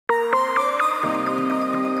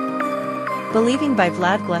Believing by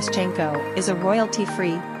Vlad Gluschenko is a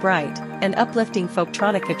royalty-free, bright, and uplifting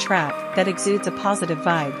Folktronica track that exudes a positive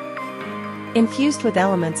vibe. Infused with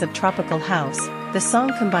elements of tropical house, the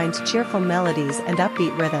song combines cheerful melodies and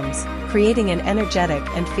upbeat rhythms, creating an energetic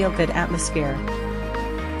and feel-good atmosphere.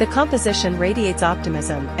 The composition radiates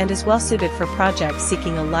optimism and is well-suited for projects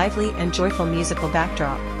seeking a lively and joyful musical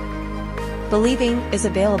backdrop. Believing is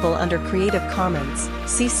available under Creative Commons,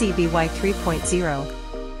 CC BY 3.0.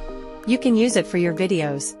 You can use it for your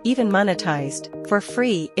videos, even monetized, for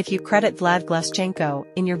free if you credit Vlad Gluschenko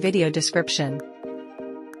in your video description.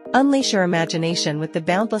 Unleash your imagination with the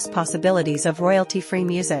boundless possibilities of royalty-free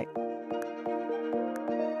music.